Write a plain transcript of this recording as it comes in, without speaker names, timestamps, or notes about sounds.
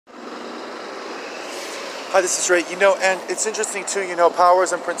Hi, this is Ray. And it's interesting too,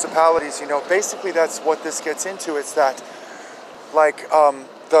 powers and principalities, basically that's what this gets into. It's that, like,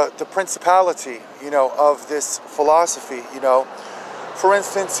 the principality, of this philosophy, For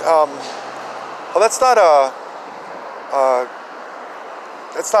instance, well, that's not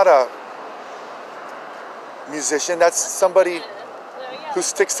a musician. That's somebody who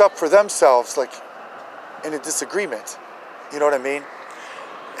sticks up for themselves, like, in a disagreement. You know what I mean?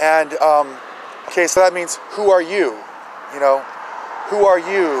 And, okay, so that means, who are you? Who are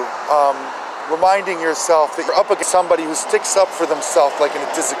you? Reminding yourself that you're up against somebody who sticks up for themselves, like in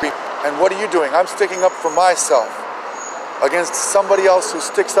a disagreement. And what are you doing? I'm sticking up for myself against somebody else who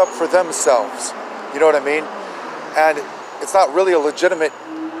sticks up for themselves. You know what I mean? And it's not really a legitimate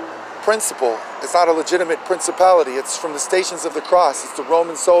principle. It's not a legitimate principality. It's from the Stations of the Cross. It's the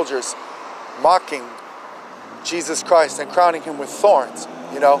Roman soldiers mocking Jesus Christ and crowning him with thorns,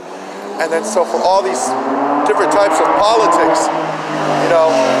 And then so for all these different types of politics,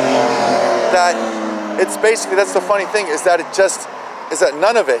 that it's basically, that's the funny thing, is that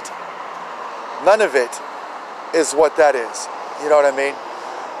none of it is what that is. You know what I mean?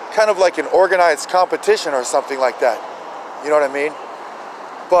 Kind of like an organized competition or something like that. You know what I mean?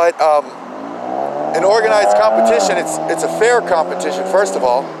 But an organized competition, it's a fair competition, first of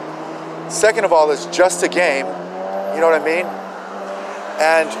all. Second of all, it's just a game. You know what I mean?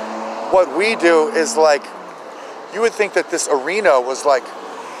 And what we do is, like, you would think that this arena was like,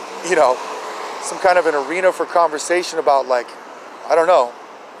 some kind of an arena for conversation about, like, I don't know,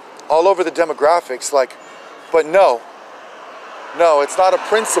 all over the demographics, like, but no, it's not a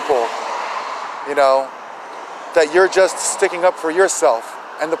principle, that you're just sticking up for yourself.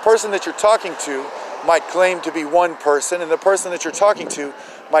 And the person that you're talking to might claim to be one person, and the person that you're talking to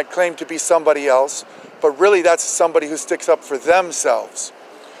might claim to be somebody else, but really that's somebody who sticks up for themselves.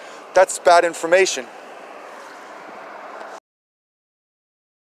 That's bad information.